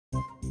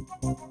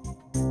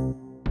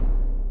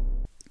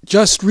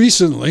just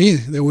recently,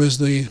 there was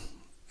the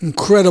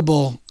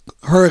incredible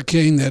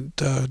hurricane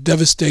that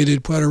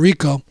devastated Puerto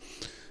Rico.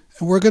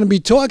 And we're going to be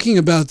talking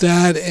about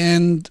that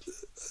and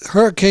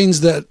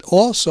hurricanes that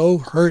also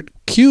hurt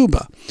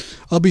Cuba.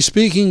 I'll be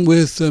speaking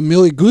with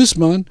Millie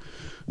Guzman,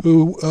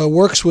 who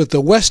works with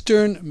the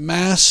Western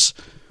Massachusetts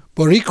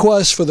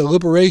Boriquas for the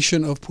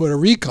Liberation of Puerto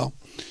Rico.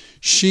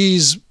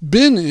 She's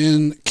been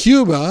in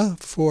Cuba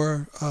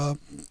for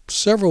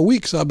several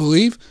weeks, I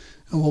believe,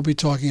 and we'll be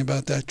talking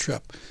about that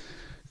trip.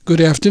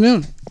 Good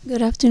afternoon.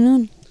 Good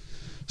afternoon.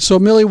 So,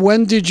 Millie,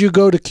 when did you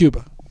go to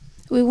Cuba?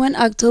 We went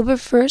October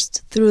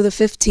 1st through the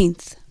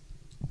 15th.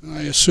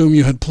 I assume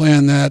you had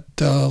planned that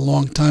a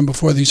long time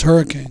before these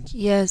hurricanes.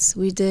 Yes,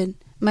 we did.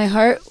 My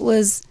heart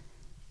was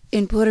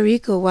in Puerto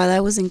Rico while I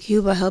was in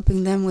Cuba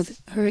helping them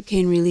with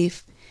hurricane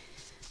relief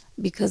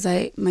because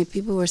my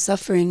people were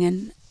suffering,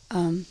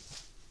 and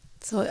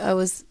so I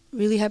was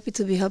really happy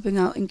to be helping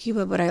out in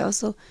Cuba, but I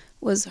also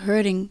was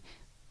hurting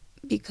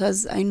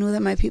because I knew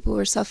that my people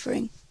were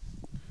suffering.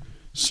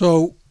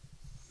 So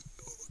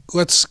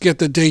let's get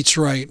the dates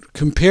right.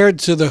 Compared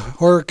to the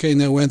hurricane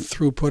that went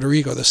through Puerto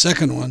Rico, the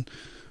second one,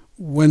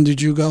 when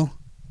did you go?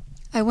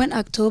 I went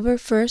October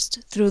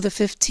 1st through the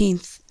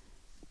 15th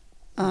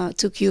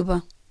to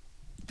Cuba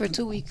for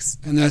 2 weeks.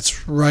 And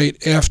that's right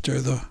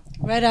after the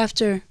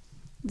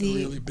the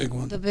really big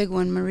one. The big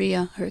one,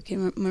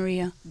 Hurricane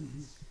Maria,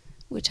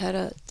 which had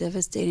a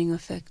devastating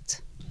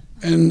effect.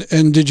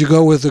 And did you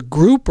go with a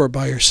group or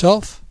by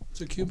yourself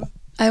to Cuba?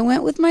 I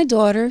went with my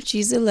daughter.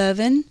 She's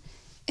 11.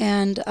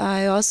 And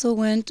I also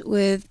went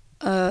with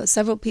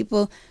several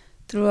people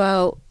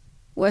throughout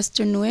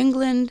Western New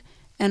England.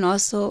 And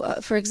also,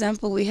 for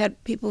example, we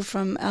had people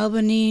from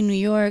Albany, New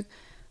York,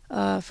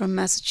 from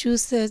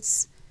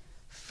Massachusetts,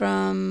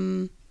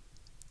 from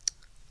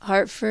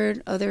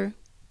Hartford. Other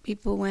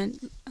people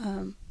went.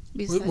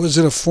 Was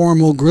it a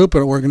formal group,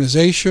 an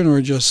organization, or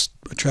just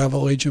a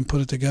travel agent put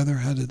it together?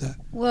 How did that?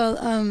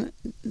 Well,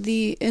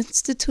 the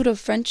Institute of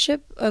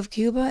Friendship of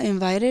Cuba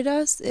invited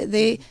us.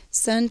 They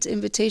sent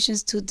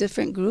invitations to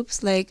different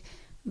groups, like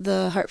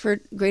the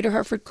Greater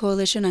Hartford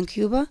Coalition on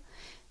Cuba,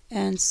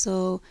 and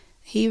so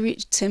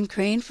Tim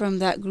Crane from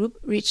that group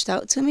reached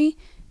out to me,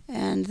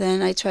 and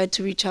then I tried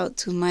to reach out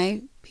to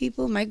my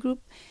people, my group,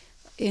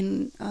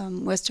 in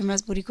Western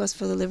Massachusetts Boriquas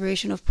for the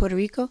Liberation of Puerto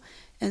Rico,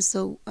 and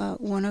so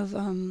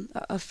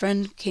a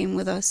friend came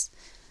with us,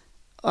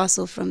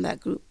 also from that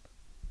group.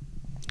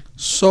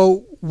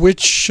 So,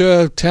 which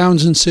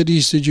towns and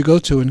cities did you go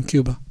to in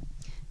Cuba?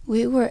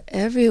 We were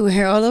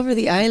everywhere, all over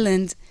the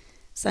island.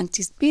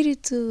 Sancti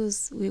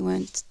Spiritus. We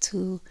went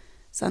to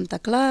Santa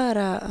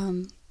Clara,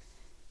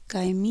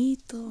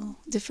 Caimito,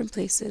 different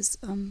places.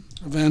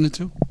 Havana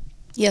too?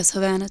 Yes,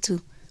 Havana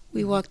too.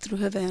 We walked through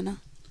Havana.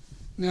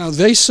 Now,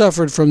 they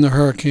suffered from the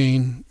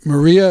Hurricane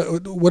Maria.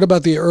 What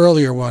about the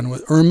earlier one?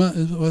 Irma,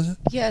 was it?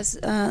 Yes,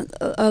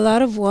 a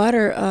lot of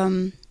water.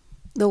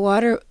 The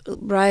water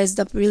rised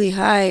up really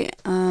high.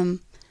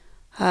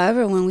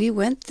 However, when we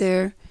went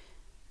there,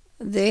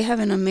 they have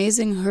an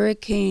amazing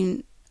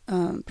hurricane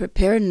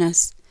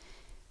preparedness.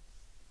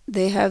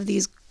 They have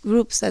these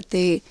groups that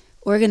they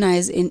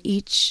organize in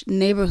each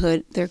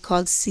neighborhood. They're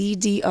called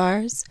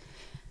CDRs,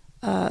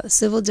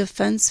 Civil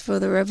Defense for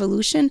the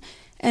Revolution.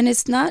 And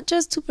it's not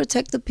just to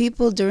protect the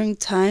people during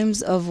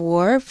times of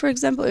war, for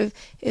example,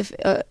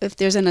 if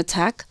there's an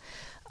attack,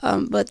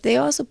 but they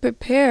also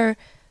prepare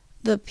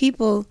the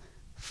people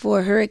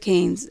for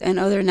hurricanes and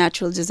other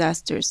natural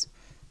disasters.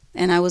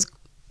 And I was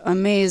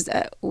amazed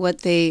at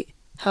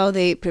how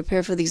they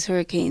prepare for these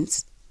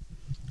hurricanes.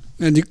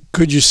 And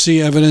could you see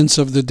evidence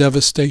of the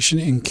devastation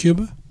in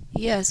Cuba?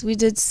 Yes, we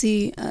did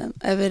see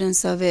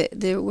evidence of it.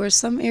 There were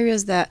some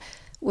areas that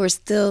were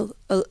still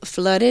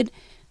flooded,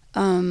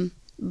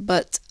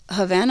 but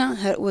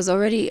Havana was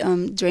already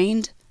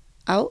drained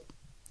out.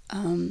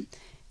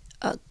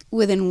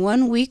 Within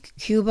 1 week,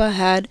 Cuba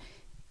had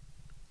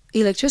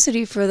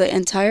electricity for the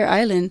entire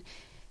island.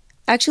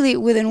 Actually,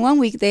 within 1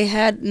 week, they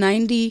had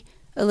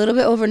a little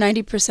bit over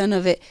 90%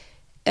 of it.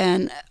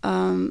 And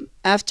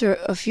after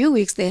a few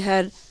weeks, they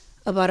had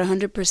about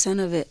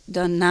 100% of it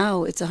done.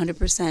 Now it's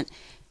 100%.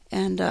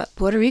 And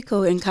Puerto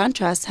Rico, in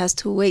contrast, has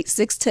to wait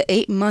 6 to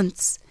 8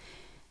 months.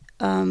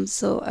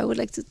 So I would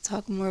like to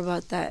talk more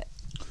about that.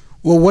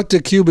 Well, what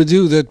did Cuba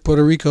do that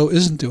Puerto Rico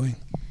isn't doing?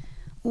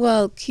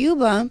 Well,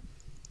 Cuba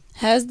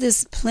has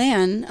this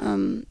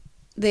plan.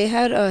 They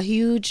had a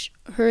huge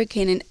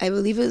hurricane, and I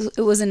believe it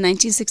was in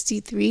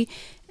 1963,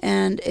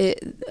 and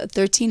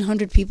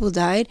 1,300 people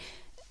died.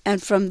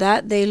 And from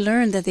that, they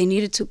learned that they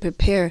needed to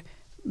prepare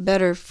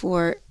better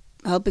for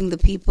helping the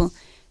people.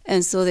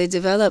 And so they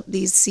developed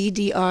these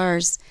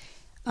CDRs.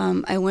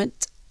 I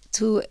went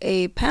to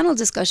a panel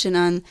discussion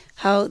on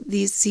how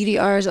these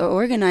CDRs are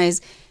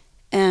organized.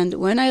 And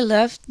when I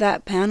left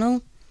that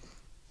panel,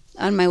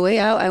 on my way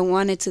out, I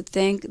wanted to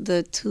thank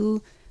the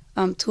two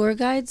tour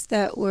guides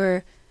that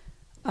were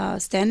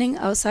standing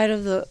outside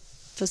of the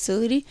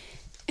facility.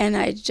 And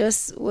I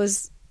just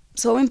was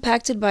so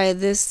impacted by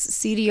this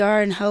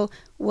CDR and how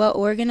well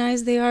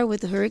organized they are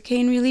with the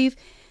hurricane relief.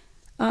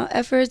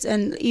 efforts,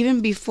 and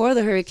even before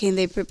the hurricane,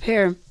 they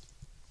prepare.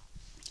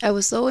 I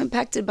was so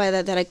impacted by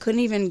that I couldn't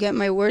even get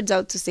my words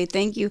out to say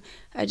thank you.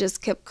 I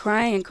just kept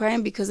crying and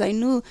crying because I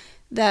knew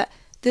that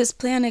this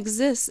plan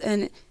exists,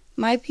 and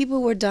my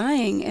people were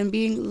dying and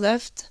being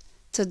left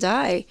to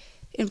die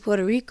in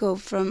Puerto Rico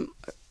from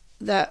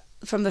the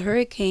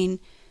hurricane.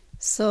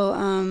 So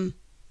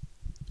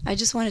I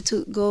just wanted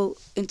to go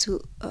into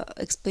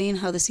explain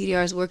how the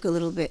CDRs work a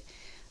little bit.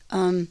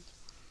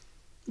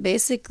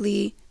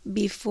 Basically,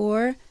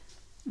 before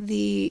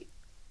the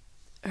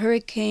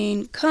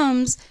hurricane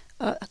comes,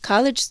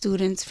 college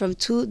students from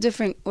 2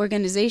 different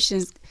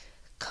organizations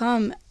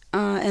come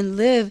and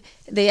live.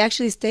 They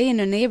actually stay in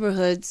their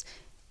neighborhoods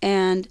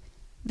and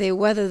they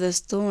weather the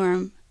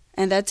storm.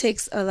 And that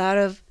takes a lot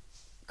of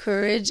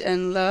courage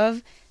and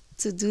love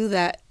to do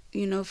that,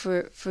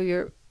 for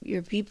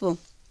your people.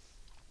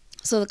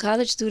 So the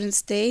college students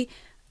stay,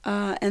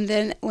 and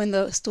then when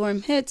the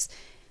storm hits,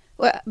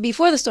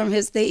 before the storm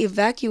hits, they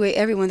evacuate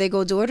everyone. They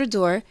go door to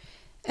door,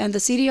 and the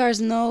CDRs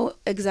know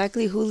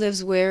exactly who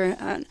lives where.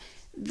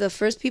 The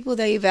first people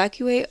they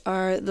evacuate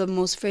are the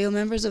most frail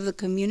members of the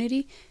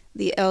community,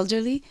 the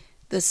elderly,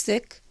 the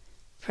sick,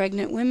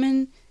 pregnant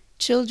women,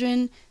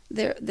 children.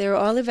 They're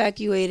all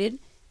evacuated,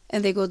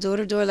 and they go door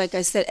to door, like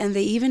I said, and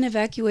they even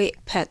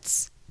evacuate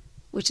pets,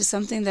 which is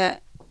something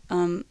that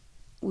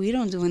we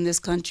don't do in this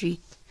country.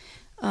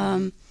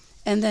 And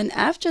then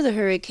after the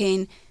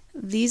hurricane,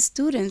 these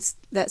students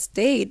that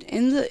stayed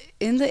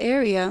in the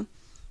area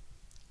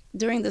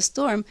during the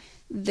storm,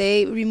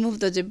 they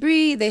removed the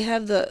debris.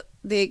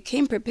 They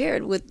came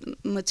prepared with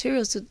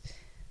materials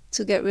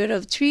to get rid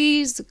of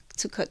trees,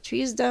 to cut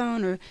trees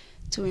down, or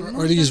to remove.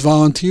 Are these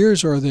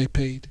volunteers or are they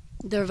paid?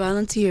 They're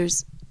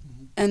volunteers,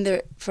 and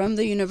they're from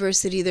the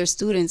university. They're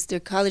students. They're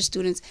college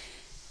students.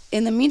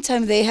 In the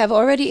meantime, they have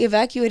already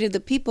evacuated the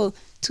people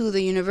to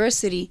the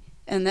university,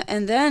 and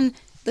then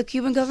the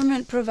Cuban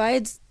government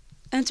provides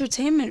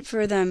entertainment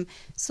for them.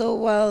 So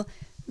while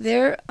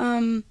they're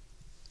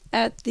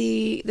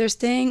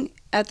staying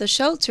at the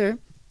shelter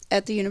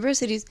at the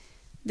universities,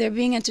 they're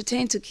being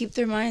entertained to keep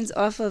their minds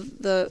off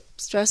of the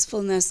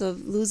stressfulness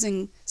of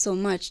losing so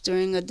much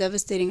during a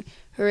devastating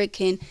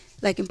hurricane.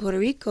 Like in Puerto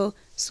Rico,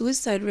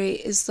 suicide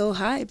rate is so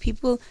high.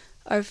 People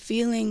are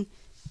feeling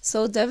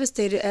so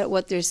devastated at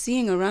what they're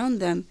seeing around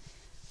them.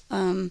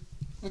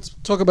 Let's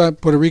talk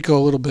about Puerto Rico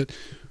a little bit.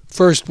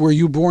 First, were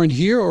you born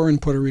here or in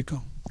Puerto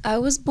Rico? I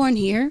was born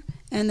here,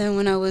 and then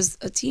when I was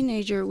a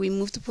teenager, we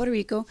moved to Puerto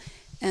Rico,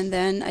 and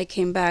then I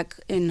came back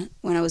when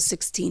I was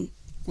 16.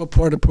 What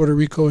part of Puerto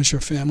Rico is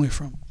your family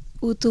from?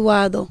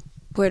 Utuado,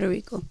 Puerto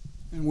Rico.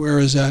 And where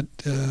is that?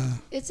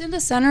 It's in the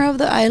center of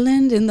the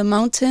island, in the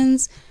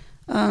mountains,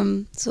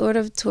 sort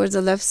of towards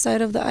the left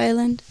side of the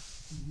island.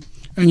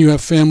 And you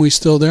have family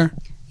still there?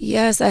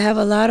 Yes, I have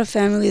a lot of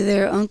family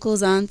there,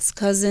 uncles, aunts,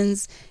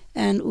 cousins,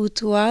 and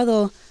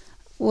Utuado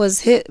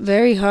was hit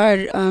very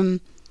hard.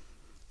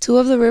 2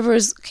 of the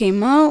rivers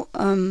came out,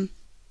 and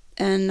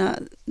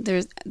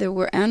there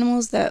were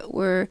animals that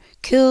were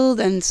killed,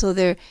 and so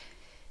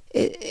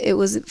it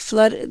was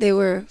flood. They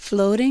were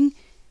floating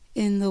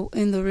in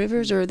the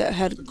rivers, or that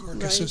had the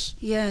carcasses.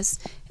 Yes,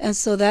 and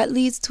so that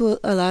leads to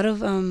a lot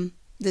of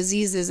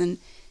diseases, and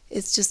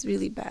it's just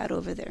really bad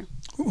over there.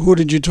 Who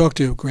did you talk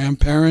to?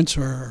 Grandparents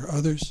or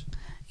others?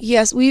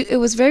 Yes, it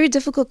was very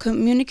difficult.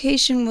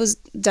 Communication was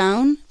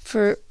down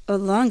for a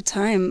long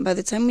time. By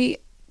the time we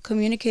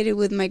communicated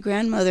with my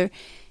grandmother,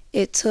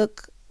 it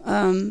took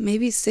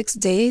maybe 6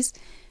 days.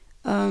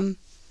 And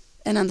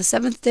on the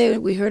 7th day,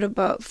 we heard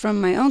from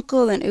my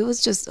uncle, and it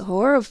was just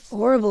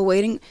horrible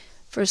waiting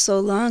for so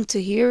long to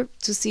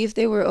see if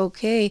they were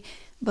okay.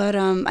 But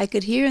I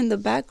could hear in the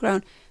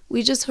background,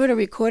 we just heard a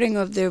recording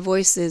of their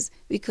voices,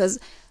 because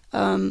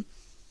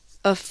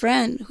a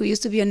friend who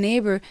used to be a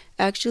neighbor,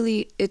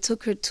 actually, it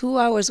took her 2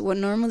 hours, what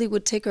normally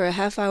would take her a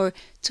half hour,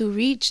 to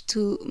reach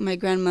to my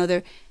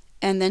grandmother.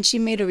 And then she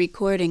made a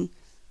recording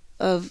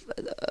of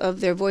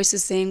their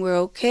voices saying, "We're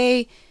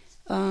okay."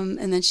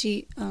 And then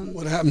she...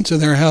 What happened to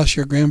their house,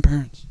 your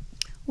grandparents?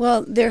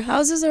 Well, their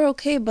houses are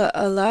okay, but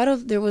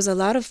there was a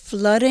lot of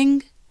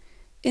flooding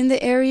in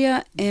the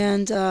area,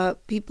 and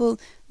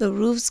the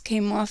roofs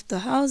came off the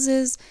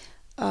houses,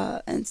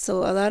 and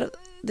so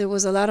there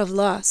was a lot of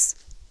loss.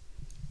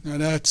 Now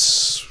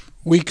that's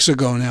weeks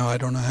ago now. I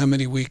don't know how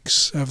many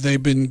weeks. Have they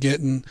been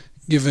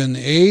given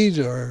aid,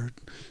 or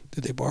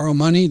did they borrow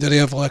money? Do they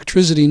have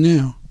electricity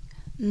now?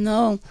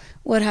 No.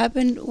 What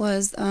happened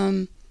was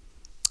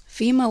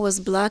FEMA was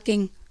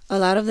blocking a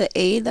lot of the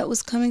aid that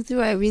was coming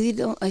through.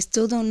 I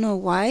still don't know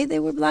why they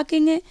were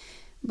blocking it.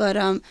 But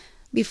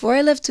before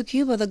I left to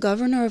Cuba, the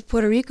governor of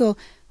Puerto Rico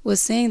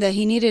was saying that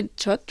he needed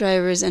truck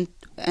drivers and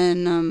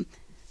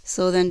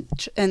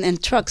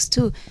trucks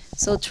too.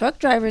 So truck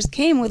drivers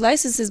came with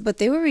licenses, but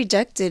they were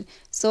rejected.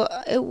 So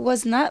it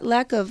was not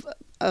lack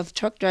of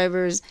truck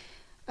drivers.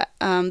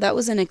 That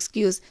was an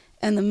excuse.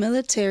 And the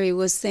military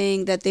was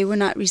saying that they were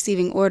not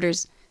receiving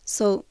orders.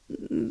 So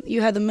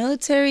you had the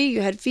military,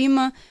 you had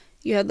FEMA,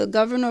 you had the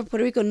governor of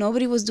Puerto Rico.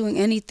 Nobody was doing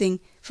anything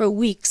for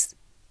weeks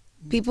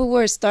People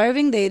were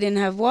starving. They didn't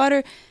have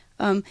water.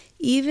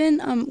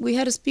 Even we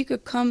had a speaker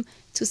come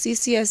to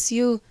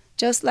CCSU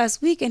just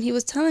last week, and he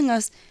was telling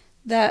us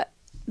that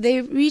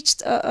they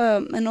reached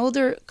an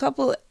older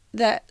couple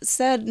that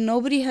said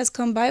nobody has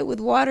come by with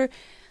water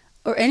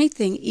or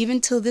anything, even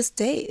till this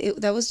day.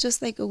 That was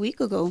just like a week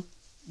ago.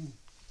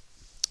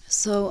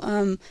 So,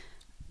 and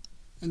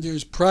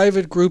there's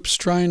private groups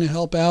trying to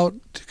help out.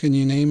 Can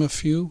you name a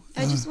few?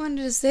 I just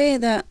wanted to say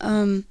that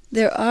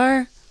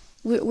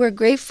we're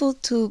grateful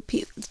to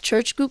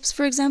church groups,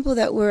 for example,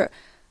 that were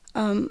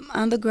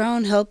on the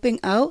ground helping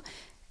out.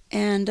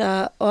 And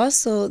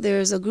also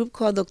there's a group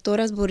called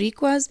Doctoras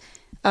Boriquas.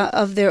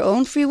 Of their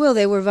own free will,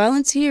 they were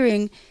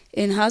volunteering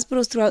in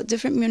hospitals throughout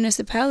different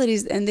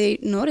municipalities, and they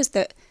noticed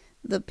that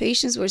the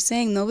patients were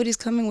saying nobody's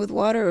coming with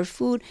water or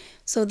food,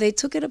 so they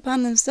took it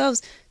upon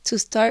themselves to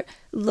start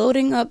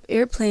loading up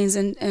airplanes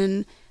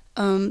and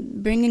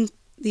bringing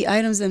the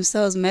items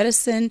themselves,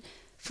 medicine,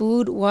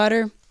 food,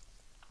 water.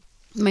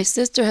 My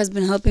sister has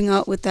been helping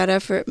out with that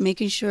effort,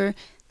 making sure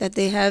that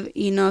they have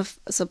enough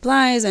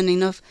supplies and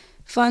enough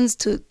funds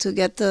to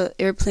get the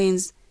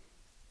airplanes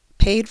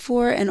paid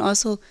for, and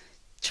also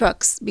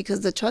trucks,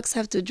 because the trucks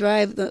have to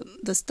drive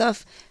the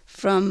stuff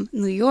from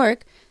New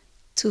York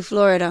to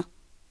Florida,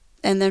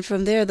 and then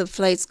from there the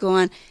flights go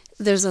on.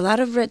 There's a lot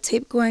of red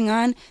tape going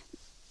on.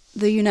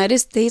 The United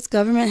States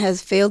government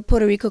has failed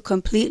Puerto Rico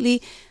completely.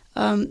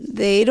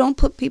 They don't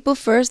put people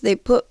first, they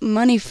put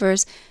money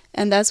first,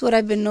 and that's what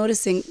I've been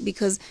noticing,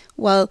 because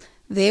while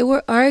they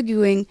were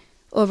arguing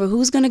over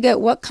who's going to get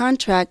what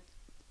contract,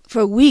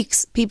 for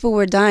weeks people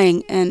were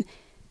dying, and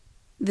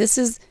this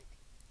is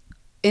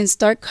in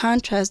stark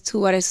contrast to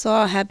what I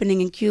saw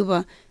happening in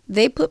Cuba.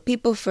 They put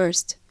people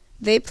first.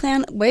 They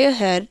plan way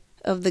ahead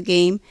of the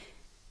game,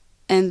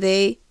 and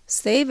they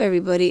save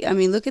everybody. I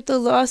mean, look at the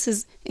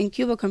losses in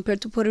Cuba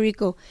compared to Puerto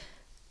Rico.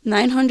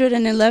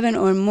 911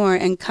 or more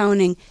and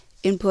counting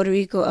in Puerto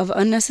Rico of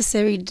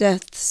unnecessary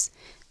deaths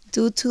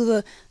due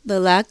to the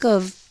lack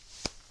of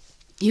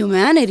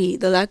humanity,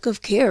 the lack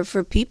of care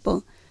for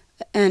people,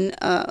 and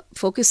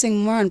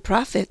focusing more on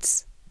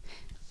profits.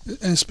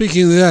 And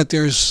speaking of that,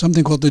 there's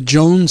something called the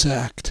Jones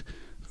Act.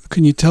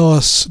 Can you tell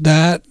us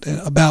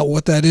about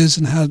what that is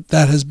and how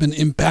that has been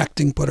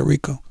impacting Puerto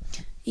Rico?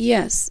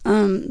 Yes.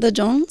 The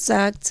Jones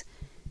Act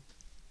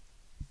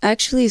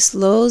actually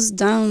slows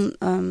down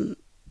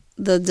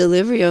the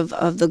delivery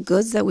of the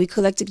goods that we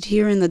collected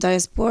here in the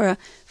diaspora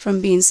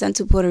from being sent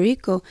to Puerto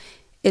Rico.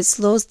 It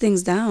slows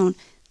things down.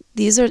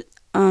 These are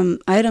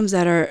items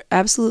that are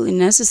absolutely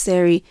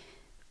necessary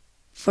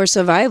for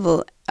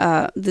survival.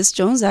 This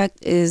Jones Act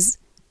is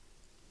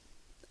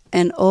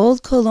an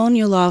old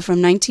colonial law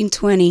from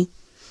 1920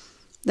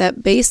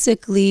 that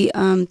basically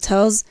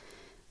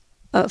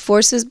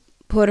forces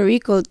Puerto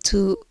Rico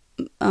to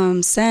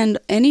send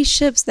any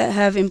ships that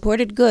have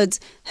imported goods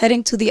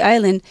heading to the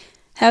island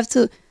have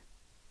to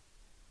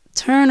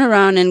turn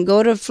around and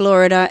go to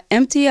Florida,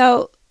 empty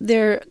out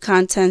their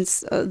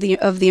contents of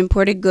the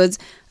imported goods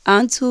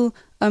onto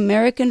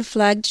American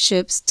flagged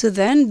ships to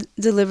then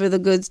deliver the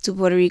goods to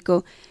Puerto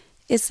Rico.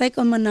 It's like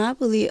a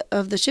monopoly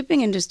of the shipping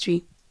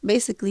industry,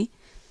 basically.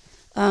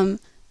 And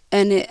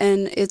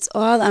it's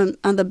all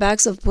on the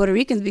backs of Puerto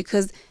Ricans,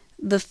 because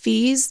the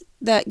fees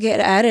that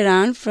get added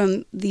on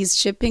from these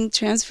shipping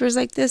transfers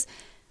like this,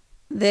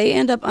 they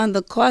end up on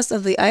the cost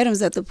of the items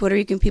that the Puerto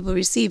Rican people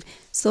receive.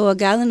 So a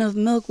gallon of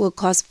milk will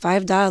cost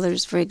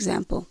 $5, for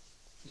example.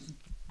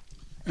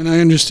 And I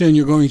understand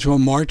you're going to a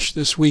march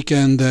this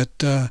weekend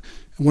that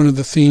one of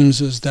the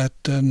themes is that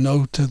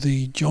no to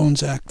the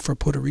Jones Act for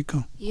Puerto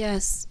Rico.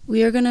 Yes,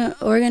 we are going to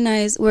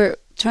organize. We're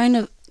trying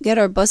to get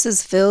our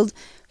buses filled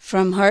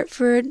from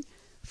Hartford,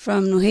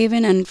 from New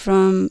Haven, and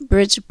from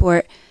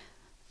Bridgeport.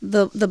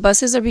 The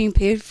buses are being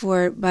paid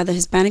for by the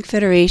Hispanic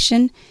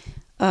Federation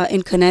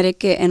in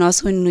Connecticut and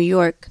also in New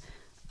York.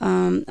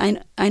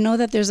 I know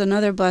that there's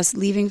another bus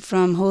leaving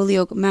from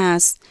Holyoke,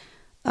 Mass.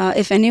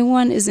 If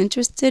anyone is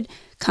interested,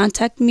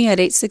 contact me at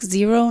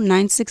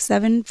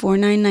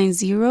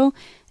 860-967-4990,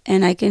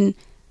 and I can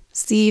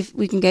see if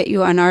we can get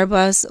you on our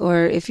bus,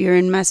 or if you're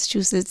in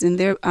Massachusetts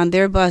on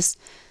their bus.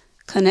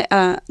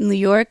 New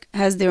York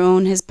has their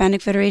own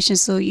Hispanic Federation,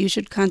 so you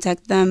should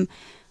contact them.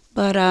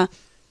 But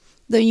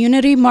the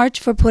Unity March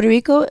for Puerto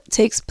Rico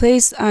takes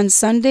place on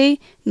Sunday,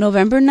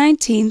 November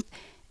 19th,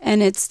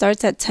 and it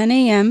starts at 10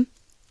 a.m.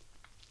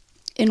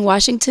 in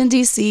Washington,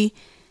 D.C.,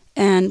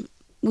 and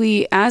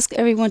we ask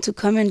everyone to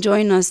come and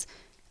join us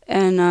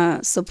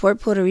and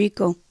support Puerto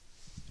Rico.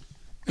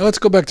 Now let's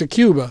go back to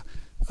Cuba.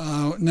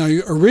 Now,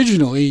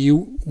 originally,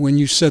 when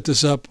you set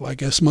this up, I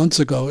guess months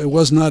ago, it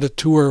was not a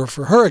tour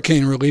for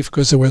hurricane relief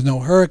because there were no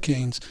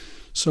hurricanes.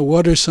 So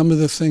what are some of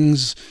the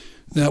things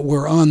that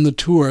were on the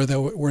tour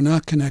that were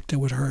not connected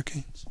with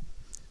hurricanes?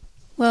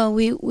 Well,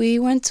 we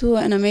went to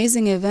an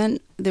amazing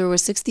event. There were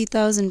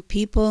 60,000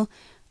 people,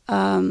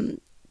 and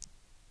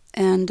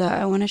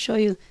I want to show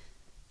you.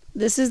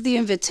 This is the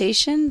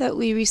invitation that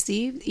we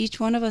received. Each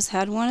one of us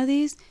had one of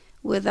these.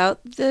 Without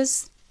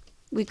this,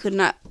 we could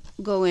not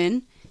go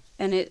in.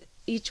 And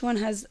each one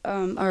has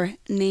our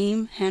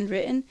name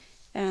handwritten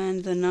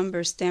and the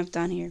number stamped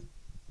on here.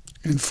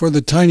 And for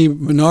the tiny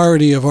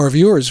minority of our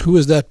viewers, who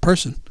is that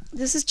person?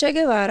 This is Che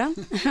Guevara.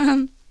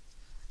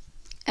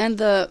 And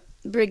the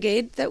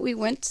brigade that we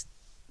went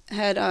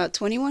had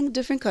 21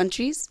 different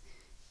countries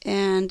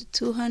and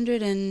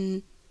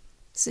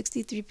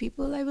 263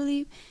 people, I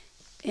believe.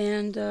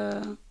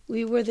 And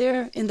we were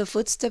there in the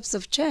footsteps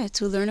of Che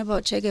to learn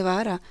about Che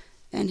Guevara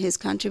and his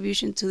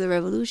contribution to the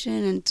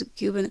revolution and to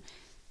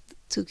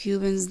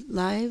Cubans'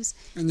 lives.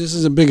 And this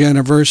is a big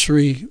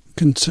anniversary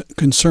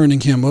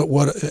concerning him.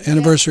 What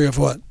anniversary of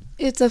what?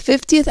 It's a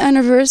 50th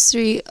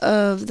anniversary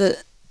of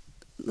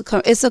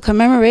it's a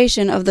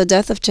commemoration of the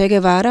death of Che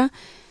Guevara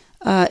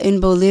in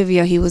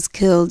Bolivia. He was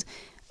killed.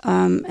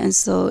 And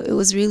so it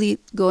was really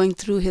going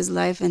through his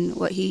life and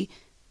what he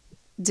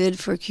did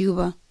for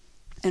Cuba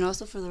and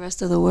also for the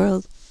rest of the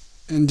world.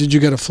 And did you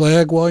get a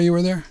flag while you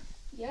were there?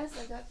 Yes,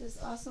 I got this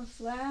awesome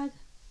flag.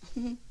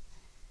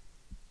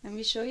 Let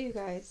me show you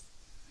guys.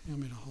 You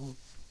want me to hold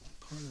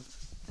part of it?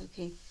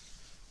 Okay.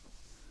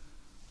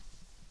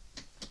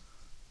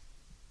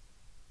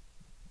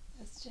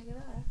 Let's check it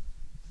out.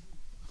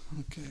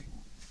 Okay.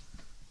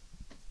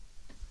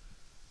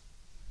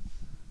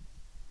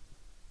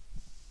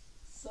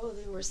 So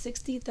there were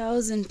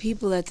 60,000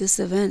 people at this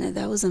event, and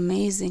that was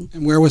amazing.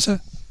 And where was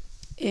that?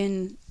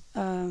 In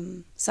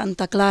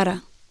Santa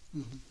Clara.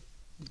 Mm-hmm.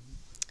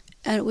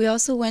 And we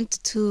also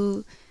went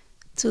to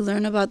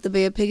learn about the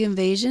Bay of Pig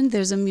invasion.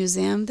 There's a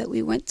museum that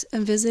we went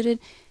and visited,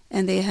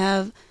 and they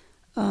have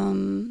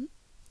we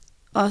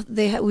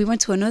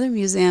went to another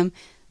museum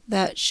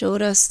that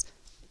showed us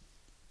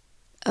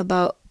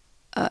about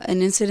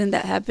an incident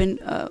that happened.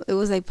 It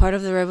was like part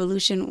of the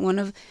revolution,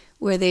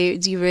 where they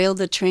derailed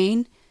the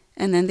train,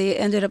 and then they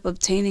ended up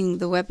obtaining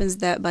the weapons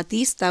that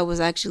Batista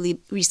was actually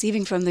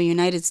receiving from the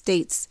United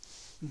States.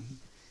 Mm-hmm.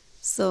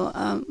 So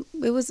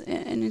it was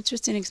an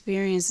interesting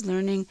experience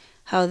learning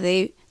how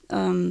they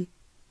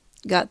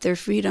got their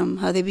freedom,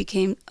 how they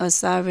became a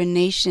sovereign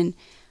nation.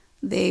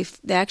 They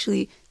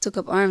actually took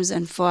up arms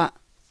and fought.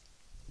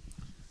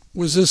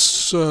 Was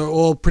this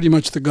all pretty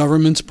much the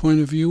government's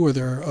point of view? Were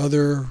there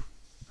other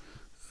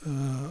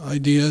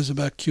ideas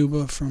about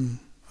Cuba from,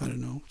 I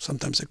don't know,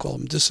 sometimes they call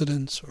them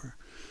dissidents or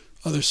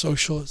other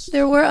socialists?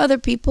 There were other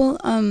people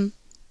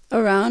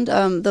around.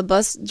 The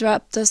bus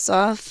dropped us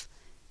off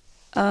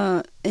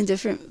in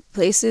different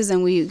places,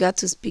 and we got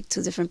to speak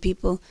to different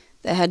people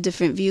that had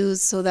different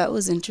views. So that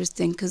was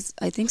interesting, because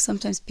I think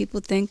sometimes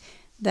people think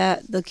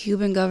that the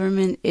Cuban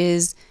government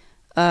is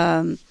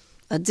a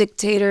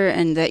dictator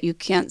and that you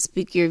can't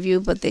speak your view.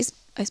 But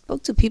I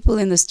spoke to people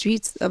in the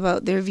streets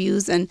about their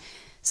views, and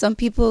some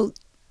people,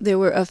 there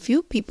were a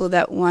few people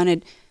that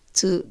wanted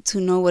to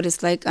know what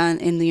it's like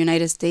in the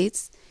United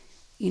States.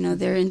 You know,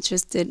 they're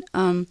interested.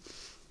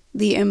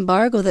 The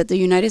embargo that the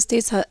United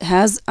States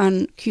has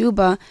on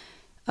Cuba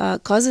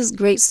causes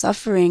great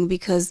suffering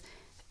because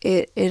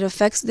it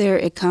affects their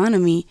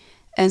economy.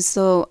 And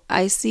so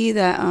I see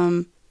that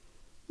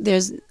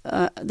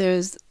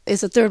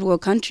it's a third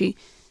world country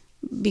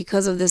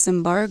because of this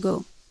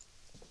embargo.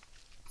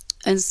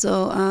 And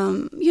so,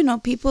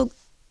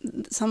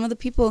 some of the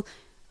people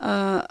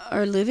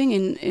are living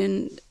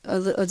in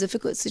a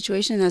difficult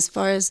situation as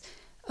far as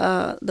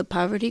the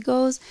poverty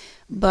goes.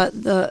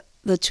 But the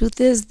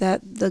truth is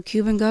that the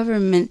Cuban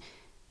government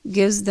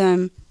gives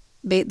them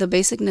the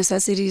basic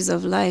necessities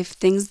of life,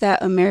 things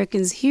that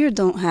Americans here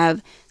don't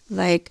have,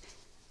 like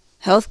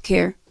health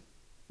care.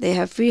 They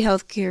have free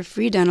health care,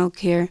 free dental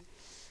care.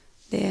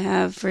 They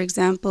have, for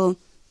example,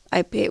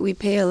 we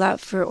pay a lot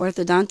for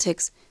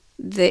orthodontics.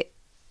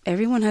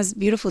 Everyone has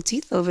beautiful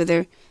teeth over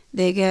there.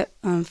 They get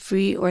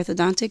free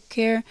orthodontic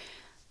care.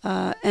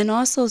 And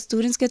also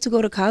students get to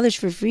go to college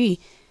for free.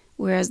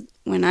 Whereas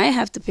when I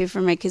have to pay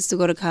for my kids to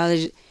go to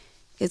college,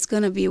 it's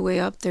going to be way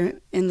up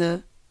there in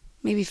the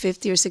maybe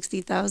 50 or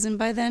 60,000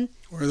 by then.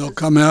 Or they'll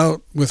come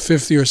out with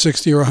 50 or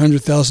 60 or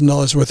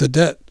 $100,000 worth of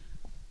debt.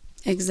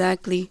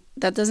 Exactly.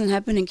 That doesn't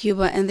happen in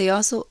Cuba. And they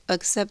also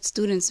accept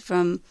students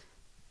from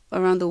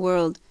around the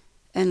world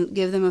and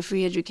give them a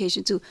free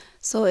education too.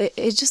 So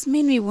it just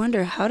made me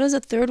wonder, how does a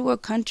third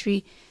world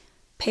country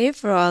pay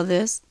for all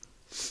this?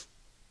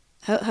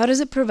 How does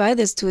it provide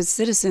this to its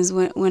citizens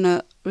when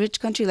a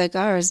rich country like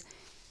ours,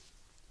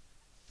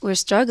 we're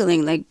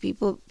struggling? Like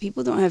people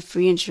don't have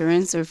free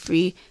insurance or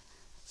free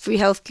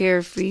health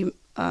care, free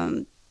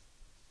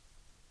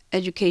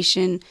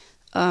education,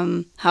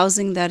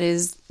 housing that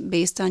is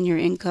based on your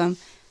income.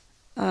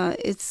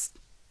 It's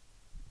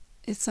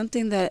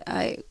something that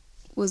I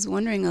was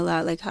wondering a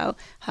lot, like how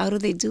do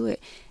they do it?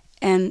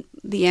 And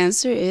the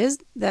answer is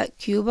that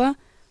Cuba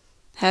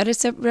had a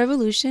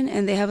revolution,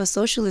 and they have a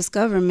socialist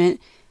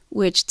government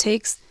which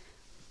takes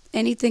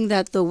anything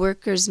that the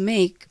workers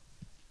make.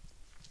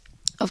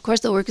 Of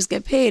course, the workers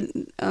get paid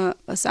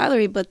a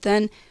salary, but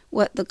then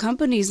what the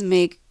companies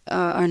make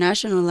are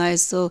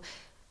nationalized. So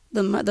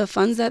the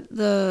funds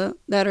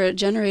that are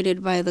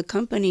generated by the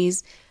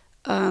companies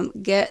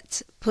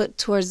get put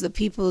towards the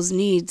people's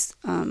needs.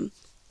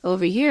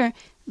 Over here,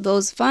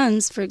 those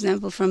funds, for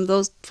example,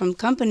 from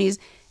companies,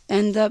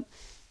 end up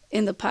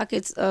in the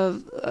pockets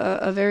of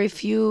a very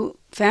few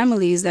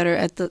families that are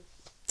at the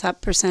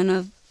top percent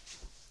of.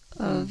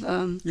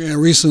 Yeah,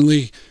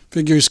 recently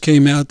figures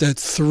came out that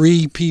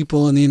 3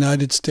 people in the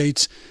United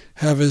States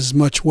have as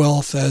much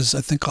wealth as,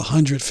 I think,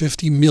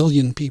 150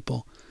 million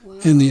people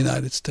in the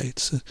United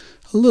States.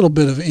 A little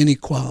bit of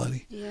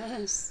inequality.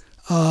 Yes.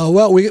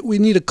 Well, we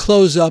need to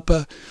close up.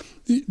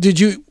 Did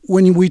you,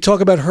 when we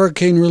talk about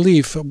hurricane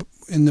relief,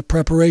 in the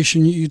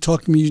preparation, you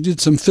talked to me, you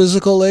did some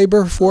physical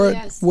labor for it?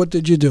 Yes. What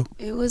did you do?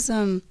 It was,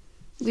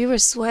 we were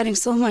sweating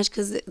so much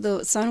because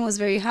the sun was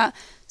very hot.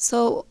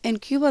 So in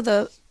Cuba,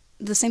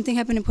 the same thing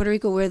happened in Puerto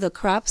Rico where the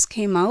crops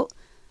came out,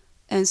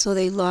 and so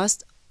they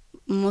lost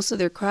most of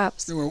their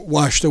crops. They were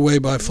washed away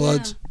by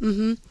floods? Yeah.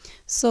 Mm-hmm.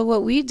 So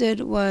what we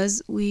did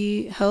was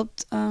we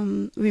helped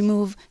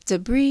remove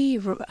debris,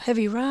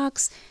 heavy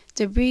rocks,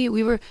 debris.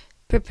 We were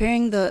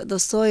preparing the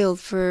soil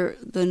for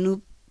the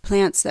new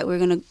plants that were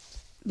going to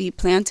be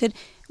planted.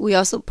 We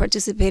also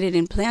participated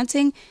in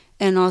planting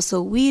and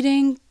also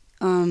weeding,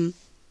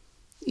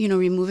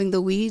 removing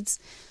the weeds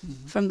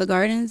from the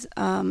gardens.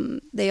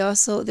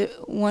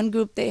 One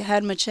group, they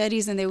had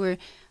machetes and they were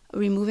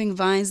removing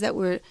vines that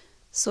were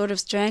sort of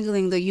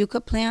strangling the yucca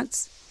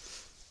plants.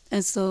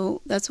 And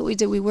so that's what we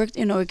did. We worked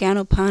in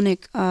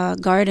organoponic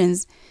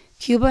gardens.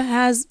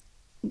 Cuba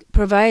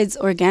provides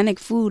organic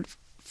food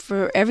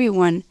for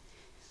everyone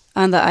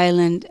on the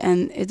island,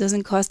 and it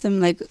doesn't cost them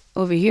like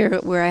over here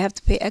where I have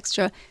to pay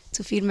extra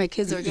to feed my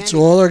kids organic. It's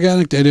all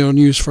organic? They don't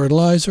use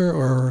fertilizer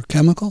or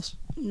chemicals?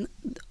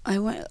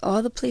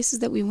 All the places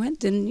that we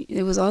went,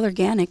 it was all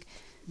organic.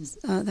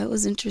 That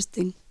was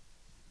interesting.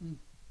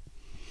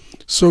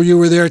 So you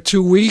were there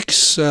 2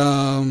 weeks.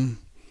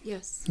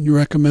 Yes. You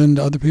recommend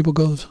other people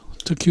go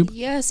to Cuba?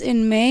 Yes,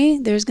 in May,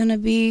 there's going to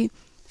be,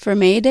 for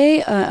May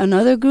Day,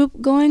 another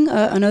group going,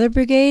 another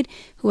brigade.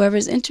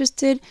 Whoever's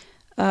interested,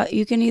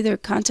 you can either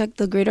contact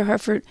the Greater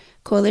Hartford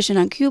Coalition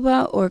on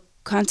Cuba or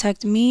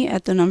contact me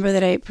at the number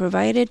that I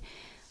provided.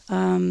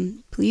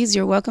 Please,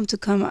 you're welcome to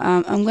come.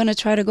 I'm going to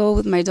try to go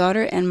with my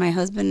daughter and my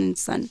husband and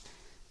son.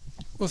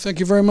 Well, thank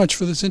you very much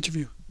for this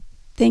interview.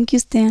 Thank you,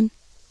 Stan.